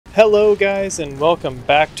Hello guys, and welcome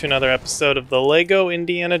back to another episode of the LEGO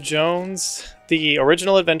Indiana Jones, the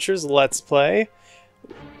Original Adventures Let's Play,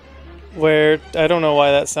 where I don't know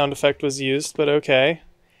why that sound effect was used, but okay.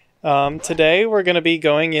 Today we're going to be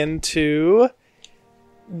going into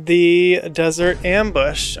the Desert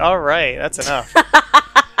Ambush. Alright, that's enough.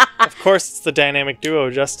 Of course it's the dynamic duo,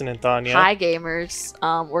 Justin and Thanya. Hi gamers,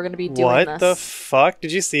 we're going to be doing this. What the fuck?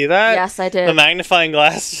 Did you see that? Yes, I did. The magnifying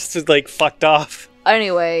glass just like fucked off.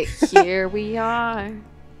 Anyway, here we are.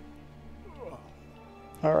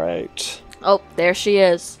 Alright. Oh, there she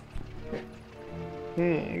is.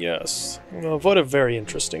 Yes. Well, what a very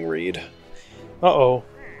interesting read. Uh-oh.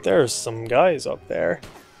 There's some guys up there.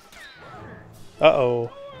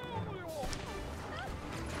 Uh-oh.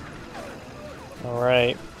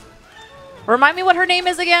 Alright. Remind me what her name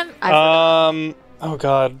is again? Oh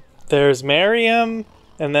god. There's Miriam,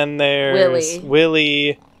 and then there's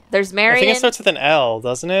Willie. There's Marion. I think it starts with an L,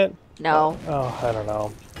 doesn't it? No. Oh, I don't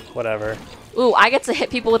know. Whatever. Ooh, I get to hit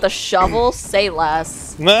people with a shovel? Say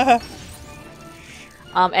less.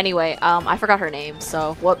 Anyway, I forgot her name,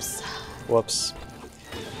 so whoops. Whoops.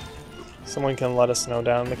 Someone can let us know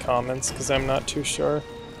down in the comments, because I'm not too sure.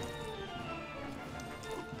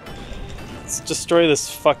 Let's destroy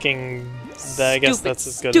this fucking... I guess that's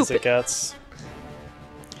as good as it gets.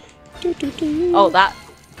 Oh,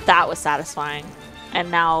 that was satisfying. And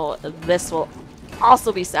now this will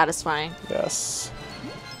also be satisfying. Yes.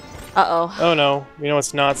 Uh-oh. Oh no. You know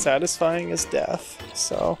what's not satisfying is death,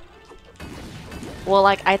 so... Well,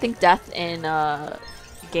 like, I think death in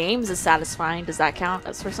games is satisfying. Does that count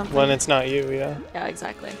as for something? When it's not you, yeah. Yeah,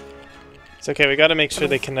 exactly. It's okay, we gotta make sure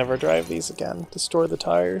they can never drive these again. Destroy the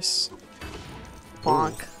tires.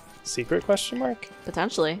 Bonk. Ooh. Secret question mark?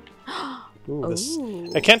 Potentially. Ooh, this...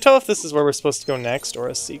 Ooh. I can't tell if this is where we're supposed to go next or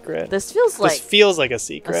a secret. This feels like... This feels like a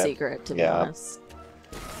secret. A secret, to be honest.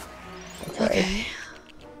 Okay.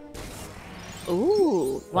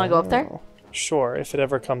 Ooh. Wanna go up there? Sure, if it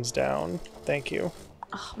ever comes down. Thank you.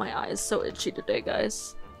 Oh, my eye is so itchy today,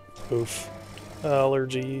 guys. Oof.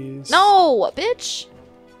 Allergies. No, bitch!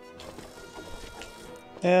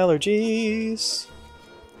 Allergies.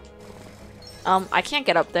 I can't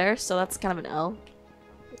get up there, so that's kind of an L.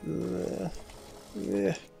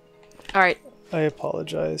 Yeah. Alright. I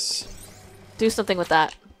apologize. Do something with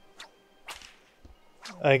that.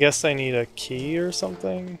 I guess I need a key or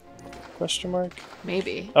something? Question mark?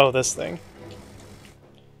 Maybe. Oh, this thing.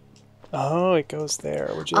 Oh, it goes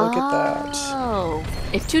there. Would you look at that? Oh.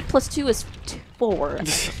 If 2 plus 2 is 4.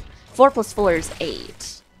 4 plus 4 is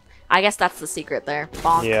 8. I guess that's the secret there.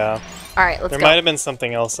 Bonk. Yeah. Alright, let's go. There might have been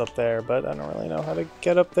something else up there, but I don't really know how to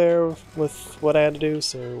get up there with what I had to do,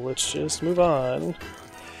 so let's just move on.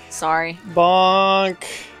 Sorry. Bonk!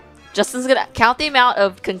 Justin's gonna count the amount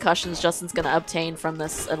of concussions Justin's gonna obtain from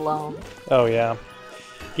this alone. Oh, yeah.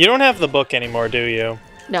 You don't have the book anymore, do you?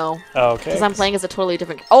 No. Oh, okay. Because I'm playing as a totally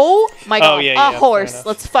different... Oh my god, yeah, a horse!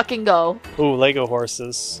 Let's fucking go. Ooh, Lego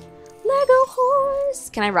horses. Lego horse!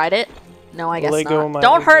 Can I ride it? No, I guess Lego not.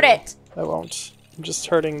 Don't hurt it! I won't. I'm just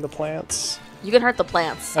hurting the plants. You can hurt the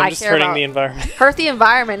plants. I'm just hurting the environment. Hurt the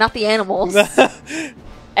environment, not the animals.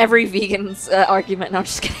 Every vegan's argument. No, I'm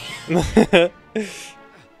just kidding.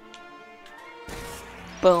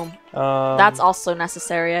 Boom. That's also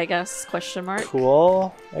necessary, I guess. Question mark.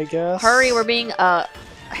 Cool, I guess. Hurry, we're being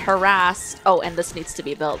harassed. Oh, and this needs to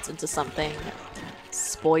be built into something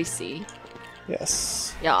spicy.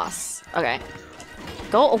 Yes. Yas. Okay.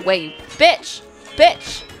 Go away, bitch!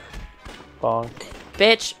 Bitch! Bonk.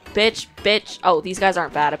 Bitch, bitch, bitch. Oh, these guys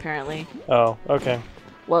aren't bad, apparently. Oh, okay.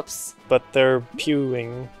 Whoops. But they're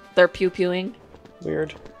pewing. They're pew-pewing?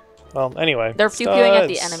 Weird. Well, anyway. They're pew-pewing at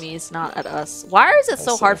the enemies, not at us. Why is it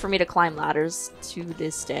so hard for me to climb ladders to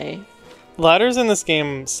this day? Ladders in this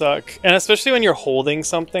game suck. And especially when you're holding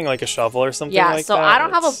something, like a shovel or something like that. Yeah, so I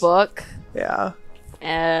don't have a book. Yeah.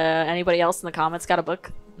 Anybody else in the comments got a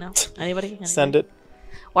book? No? Anybody? Send it.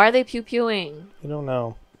 Why are they pew-pewing? I don't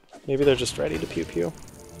know. Maybe they're just ready to pew-pew.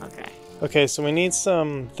 Okay. Okay, so we need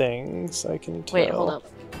some things. I can tell. Wait, hold up.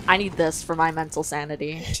 I need this for my mental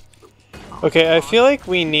sanity. Okay, I feel like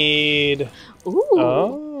we need... Ooh.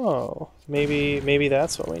 Oh. Maybe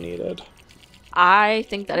that's what we needed. I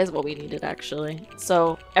think that is what we needed, actually.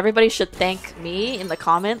 So everybody should thank me in the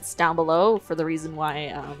comments down below for the reason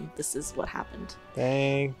why this is what happened.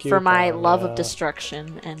 Thank you, for my love of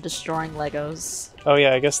destruction and destroying Legos. Oh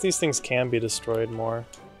yeah, I guess these things can be destroyed more.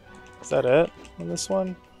 Is that it on this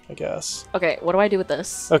one? I guess. Okay, what do I do with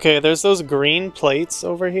this? Okay, there's those green plates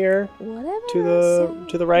over here to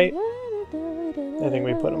the right. I think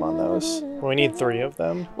we put them on those. We need 3 of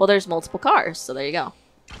them. Well, there's multiple cars, so there you go.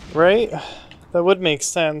 Right? That would make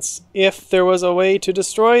sense if there was a way to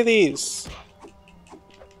destroy these.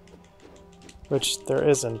 Which there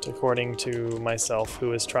isn't, according to myself,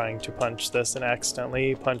 who is trying to punch this and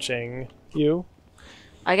accidentally punching you.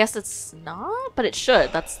 I guess it's not, but it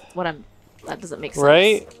should. That's what I'm... That doesn't make sense.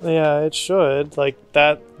 Right? Yeah, it should. Like,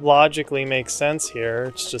 that logically makes sense here.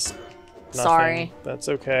 It's just nothing. Sorry. That's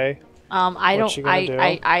okay. I What you gonna do?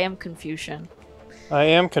 I am Confucian. I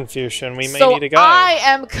am Confucian. We may So need a guide. I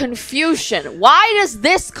am Confucian. Why does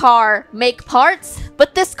this car make parts,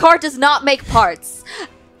 but this car does not make parts?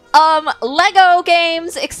 Lego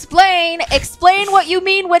games, explain what you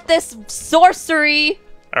mean with this sorcery.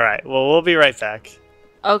 Alright, well, we'll be right back.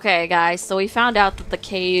 Okay, guys, so we found out that the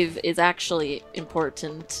cave is actually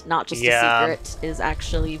important, not just a secret, is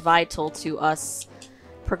actually vital to us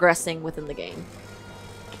progressing within the game.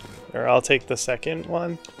 Or I'll take the second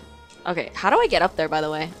one. Okay, how do I get up there, by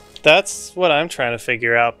the way? That's what I'm trying to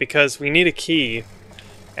figure out, because we need a key.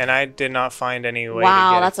 And I did not find any way to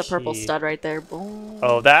Wow, get that's a a purple key. stud right there. Boom.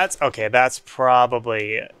 Oh, that's... Okay, that's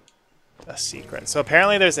probably a secret. So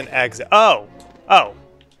apparently there's an exit. Oh! Oh!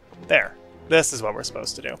 There. This is what we're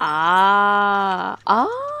supposed to do. Ah.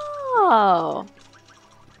 Oh.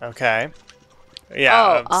 Okay.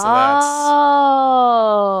 Yeah, so Oh.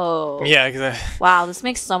 that's... Yeah, Wow, this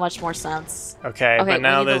makes so much more sense. okay, Okay, but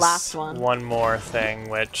now we need the there's last one. more thing,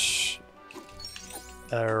 which...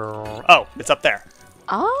 oh, it's up there.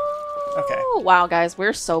 Oh. Okay. Wow, guys,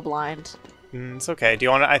 we're so blind. It's okay. Do you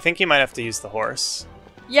want to... I think you might have to use the horse.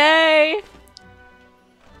 Yay!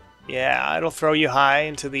 Yeah, it'll throw you high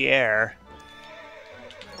into the air.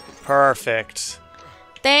 Perfect.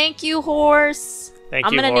 Thank you, horse. Thank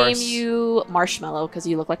I'm you, gonna horse. name you Marshmallow because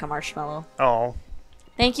you look like a marshmallow. Oh,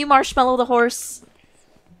 Thank you, Marshmallow the horse.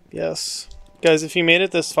 yes. Guys, if you made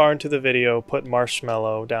it this far into the video, put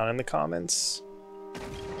marshmallow down in the comments.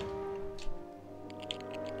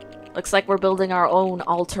 Looks like we're building our own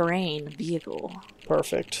all-terrain vehicle.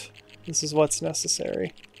 Perfect. This is what's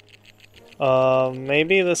necessary.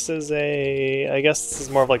 Maybe this is a... I guess this is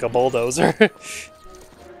more of like a bulldozer.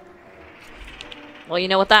 Well, you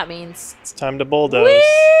know what that means. It's time to bulldoze.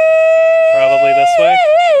 Probably this way.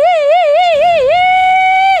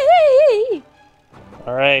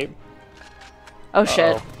 Alright. Oh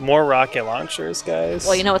shit. Uh-oh. More rocket launchers, guys.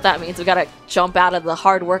 Well, you know what that means. We gotta jump out of the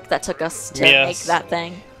hard work that took us to make that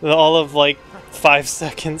thing. All of like 5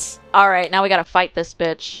 seconds. Alright, now we gotta fight this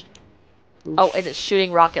bitch. Oof. Oh, and it's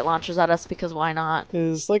shooting rocket launchers at us because why not?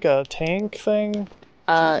 Is like a tank thing?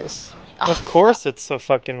 Jesus. Of course it's a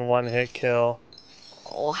fucking one-hit kill.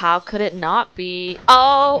 Oh, how could it not be?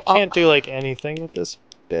 Oh! I can't do like anything with this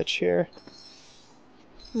bitch here.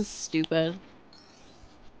 This is stupid.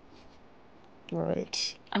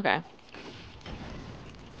 Alright. Okay.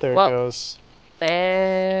 There it goes.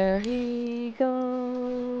 There he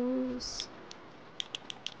goes.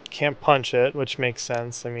 Can't punch it, which makes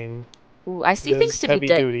sense. I mean... Ooh, I see things to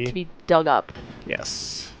be dug up.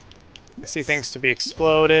 Yes. I see things to be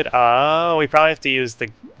exploded. Oh, we probably have to use the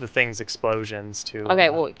thing's explosions to... Okay,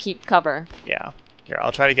 well, keep cover. Yeah. Here,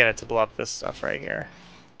 I'll try to get it to blow up this stuff right here.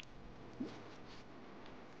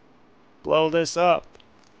 Blow this up.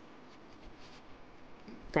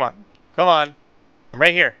 Come on. Come on. I'm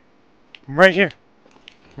right here. I'm right here.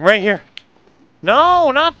 I'm right here.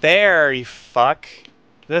 No, not there, you fuck.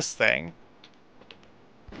 This thing.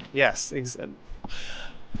 Yes.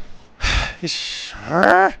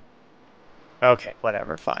 Okay,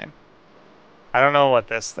 whatever, fine. I don't know what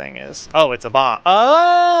this thing is. Oh, it's a bomb.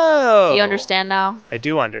 Oh! Do you understand now? I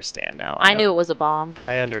do understand now. I knew it was a bomb.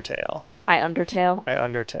 I undertale. I undertale? I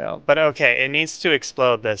undertale. But okay, it needs to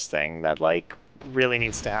explode this thing. That, like, really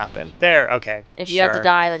needs to happen. There, okay. If you had to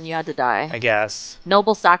die, then you had to die. I guess.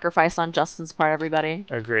 Noble sacrifice on Justin's part, everybody.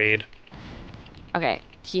 Agreed. Okay,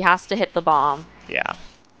 he has to hit the bomb. Yeah.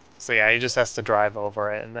 So yeah, he just has to drive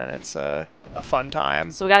over it, and then it's a fun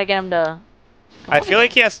time. So we gotta get him to... I feel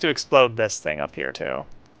like he has to explode this thing up here, too.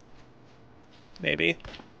 Maybe.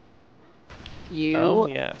 Oh,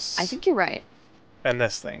 yes. I think you're right. And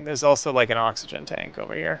this thing. There's also, like, an oxygen tank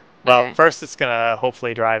over here. Well, Okay. first it's gonna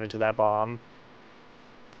hopefully drive into that bomb.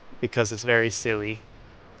 Because it's very silly.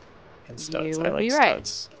 And studs. You I would like be right.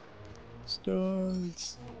 studs.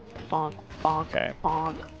 Studs. Bonk, bonk, Okay.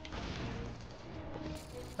 bonk.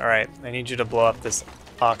 Alright, I need you to blow up this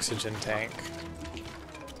oxygen tank.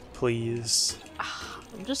 Please.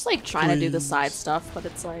 I'm just, like, trying to do the side stuff, but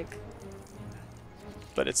it's like...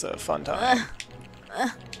 But it's a fun time.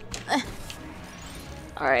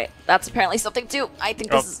 Alright, that's apparently something, too. I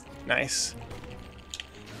think this is... Nice.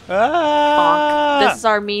 Bonk. Ah! This is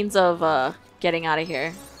our means of, getting out of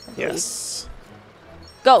here. Yes.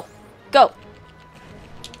 Go! Go!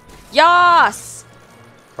 Yas!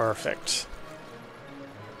 Perfect.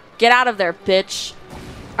 Get out of there, bitch.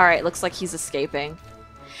 Alright, looks like he's escaping.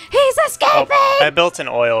 He's escaping! Oh, I built an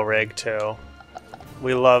oil rig, too.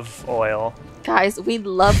 We love oil. Guys, we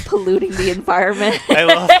love polluting the environment. I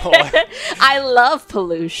love oil. I love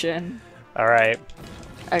pollution. Alright.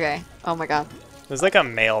 Okay. Oh my god. There's like a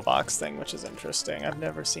mailbox thing, which is interesting. I've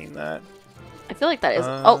never seen that. I feel like that is...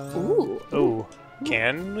 ooh. Ooh.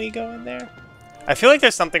 Can we go in there? I feel like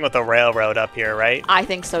there's something with the railroad up here, right? I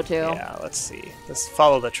think so too. Yeah, let's see. Let's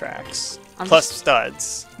follow the tracks. Plus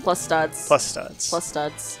studs. Plus studs. Plus studs. Plus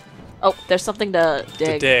studs. Oh, there's something to dig.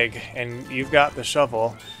 To dig, and you've got the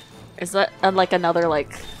shovel. Is that like another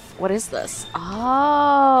like... What is this?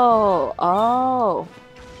 Oh. Oh.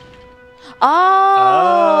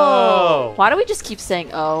 Oh. Why do we just keep saying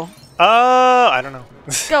oh? Oh, I don't know.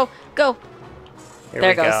 Go, go. Here There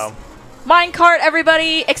we it goes. go. Minecart,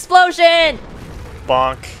 everybody! Explosion!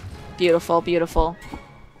 Bonk. Beautiful, beautiful.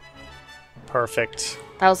 Perfect.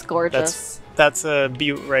 That was gorgeous. That's a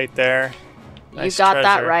butte right there. Nice you got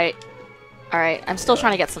that treasure. right. Alright, I'm still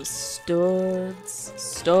trying to get some studs.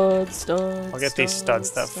 Studs. I'll get these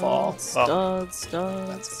studs that fall. Studs.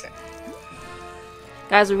 That's okay.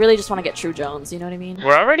 Guys, we really just want to get True Jones, you know what I mean?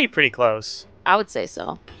 We're already pretty close. I would say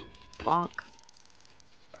so. Bonk.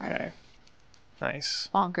 Okay. Nice.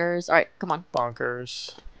 Bonkers. Alright, come on.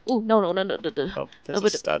 Bonkers. Ooh, no. Oh, there's a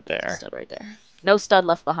stud there. Stud right there. No stud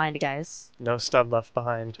left behind, guys. No stud left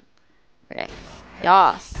behind. Okay.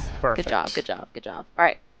 Yas. Perfect. Good job.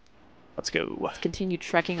 Alright, Let's go. let's continue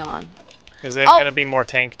trekking on. Is there gonna be more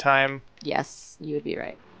tank time? Yes, you would be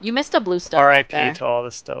right. You missed a blue stud. R.I.P. there. to all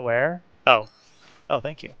the stuff. Where? Oh. Oh,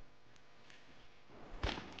 thank you.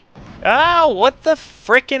 Ow! What the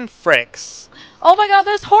frickin' fricks? Oh my god,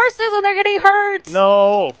 there's horses and they're getting hurt!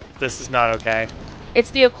 No! This is not okay. It's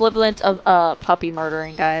the equivalent of puppy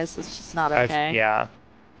murdering, guys. It's just not okay. Yeah.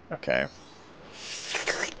 Okay.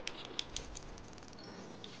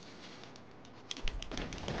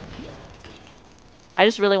 I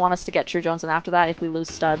just really want us to get True Jones, and after that, if we lose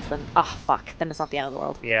studs, then... Oh, fuck. Then it's not the end of the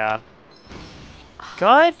world. Yeah.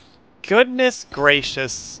 God goodness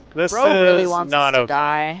gracious. This Bro is really wants not us to okay.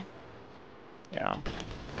 die. Yeah.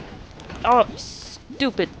 Oh,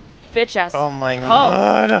 stupid bitch-ass. Oh my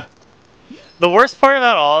god. The worst part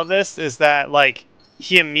about all of this is that, like,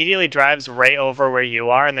 he immediately drives right over where you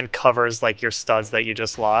are and then covers, like, your studs that you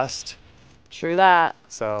just lost. True that.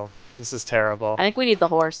 So, this is terrible. I think we need the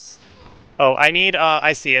horse. Oh, I need,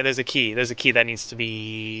 I see it. There's a key. There's a key that needs to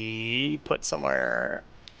be put somewhere.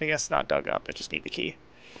 I guess not dug up. I just need the key.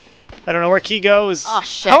 I don't know where key goes. Oh,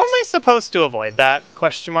 shit. How am I supposed to avoid that?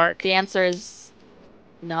 Question mark. The answer is...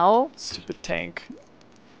 no? Stupid tank.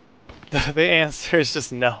 The answer is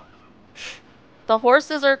just no. The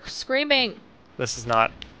horses are screaming. This is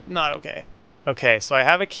not okay. Okay, so I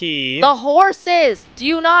have a key. The horses! Do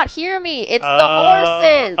you not hear me? It's the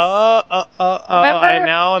horses! Remember,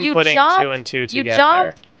 now I'm putting jump, 2 and 2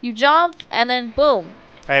 together. You jump, and then boom.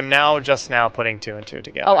 I am just now putting 2 and 2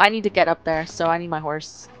 together. Oh, I need to get up there, so I need my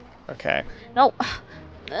horse. Okay. No.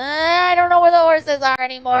 I don't know where the horses are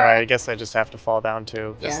anymore. Alright, I guess I just have to fall down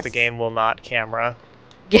too, because Yes. the game will not camera.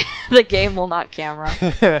 The game will not camera.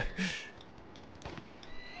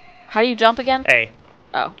 How do you jump again? Hey,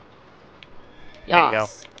 Oh. There you go.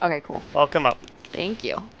 Yas. Okay, cool. welcome up. Thank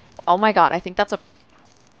you. Oh my god, I think that's a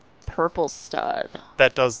purple stud.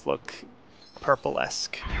 That does look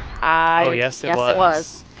purple-esque. Oh, yes, it Yes, was. it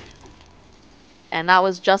was. And that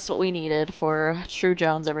was just what we needed for True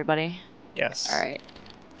Jones, everybody. Yes. Alright.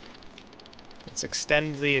 Let's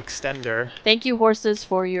extend the extender. Thank you, horses,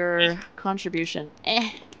 for your contribution.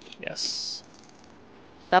 Yes.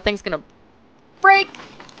 That thing's gonna break!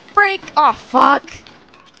 Break! Oh, fuck!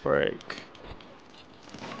 Break.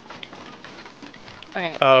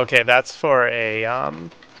 Okay. Oh, okay, that's for a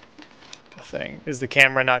thing. Is the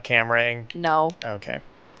camera not cameraing? No. Okay.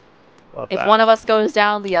 Love If that. one of us goes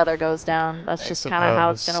down, the other goes down. That's I just kind of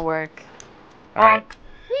how it's suppose. gonna work. Alright.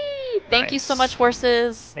 Whee! Thank you so Nice. much,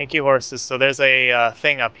 horses. Thank you, horses. So there's a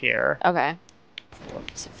thing up here. Okay.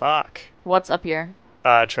 Whoops. Fuck. What's up here?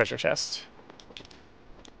 Treasure chest.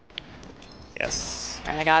 Yes.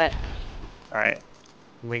 Alright, I got it. Alright.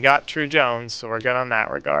 We got True Jones, so we're good on that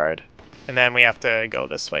regard. And then we have to go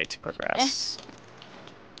this way to progress.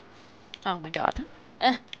 Oh my god.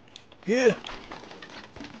 Yeah.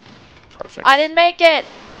 Perfect. I didn't make it!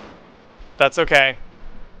 That's okay.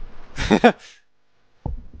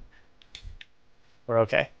 We're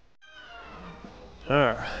okay.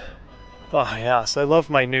 Oh yes, I love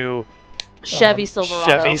my new Chevy Silverado.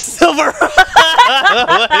 Chevy Silverado.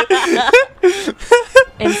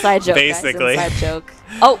 Inside joke, Basically. guys. Inside joke.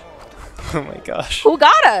 Oh! Oh my gosh. Who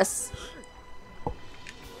got us?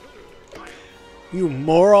 You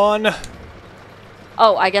moron!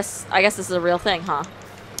 Oh, I guess this is a real thing, huh?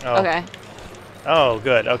 Oh. Okay. Oh,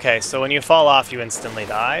 good. Okay, so when you fall off, you instantly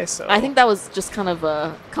die, so... I think that was just kind of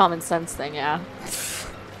a common sense thing, yeah.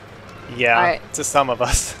 Yeah, Alright. to some of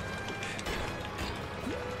us.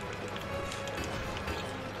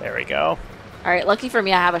 There we go. Alright, lucky for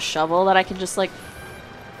me, I have a shovel that I can just, like,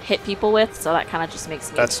 hit people with, so that kind of just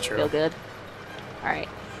makes me feel good. Alright.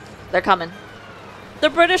 They're coming. The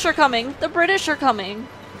British are coming! The British are coming!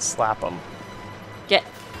 Slap them.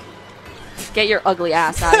 Get your ugly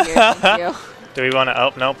ass out of here, thank you. Do we want to...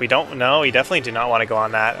 Oh, nope, we don't. No, we definitely do not want to go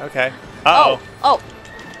on that. Okay. Uh-oh. Oh!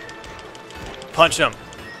 Punch him.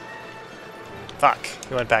 Fuck.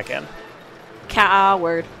 He went back in.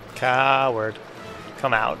 Coward. Coward.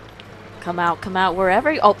 Come out. Come out,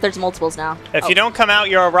 wherever you... Oh, there's multiples now. If you don't come out,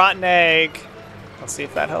 you're a rotten egg. Let's see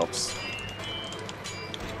if that helps.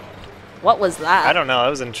 What was that? I don't know. That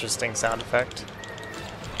was an interesting sound effect.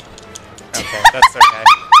 Okay, that's okay.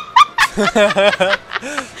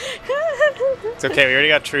 It's okay, we already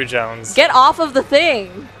got True Jones. Get off of the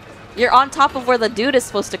thing! You're on top of where the dude is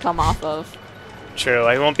supposed to come off of. True,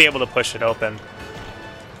 I won't be able to push it open.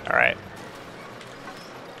 Alright.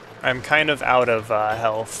 I'm kind of out of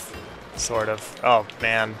health. Sort of. Oh,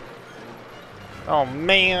 man. Oh,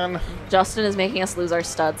 man. Justin is making us lose our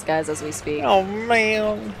studs, guys, as we speak. Oh,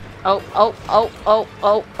 man. Oh.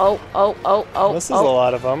 This is a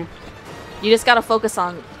lot of them. You just gotta focus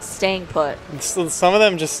on staying put. Some of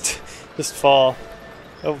them just fall.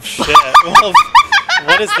 Oh, shit. Well,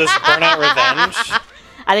 what is this? Burnout Revenge?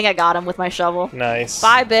 I think I got him with my shovel. Nice.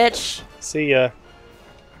 Bye, bitch. See ya.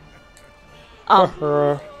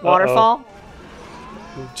 Waterfall?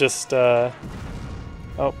 Just, oh.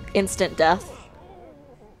 Instant death.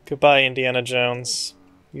 Goodbye, Indiana Jones.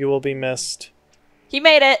 You will be missed. He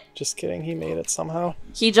made it! Just kidding, he made it somehow.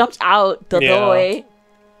 He jumped out the door.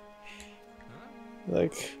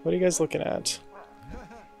 Like, what are you guys looking at?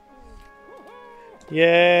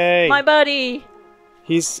 Yay! My buddy!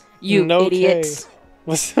 He's You idiot.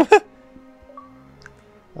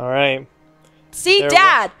 Alright. See,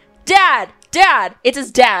 Dad! Dad! It's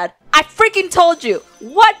his dad. I freaking told you!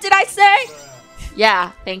 What did I say?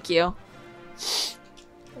 Yeah, thank you.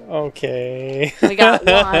 Okay. We got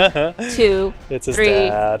 1, 2, it's his 3.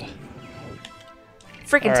 dad.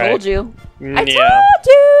 Freaking told you. I Yeah. told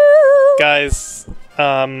you! Guys,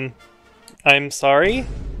 I'm sorry.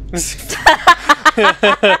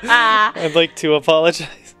 I'd like to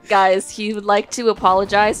apologize. Guys, he would like to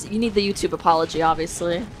apologize. You need the YouTube apology,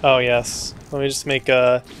 obviously. Oh, yes. Let me just make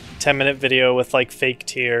a 10-minute video with, like, fake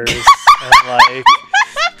tears and, like...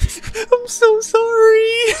 I'm so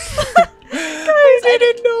sorry! Guys, I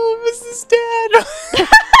didn't know it was his dad!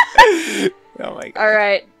 Oh my god.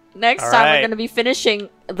 Alright, next time we're going to be finishing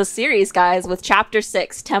the series, guys, with Chapter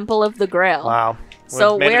 6, Temple of the Grail. Wow.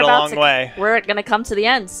 So we're going to come to the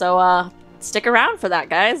end, so stick around for that,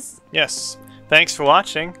 guys. Yes. Thanks for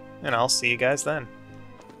watching, and I'll see you guys then.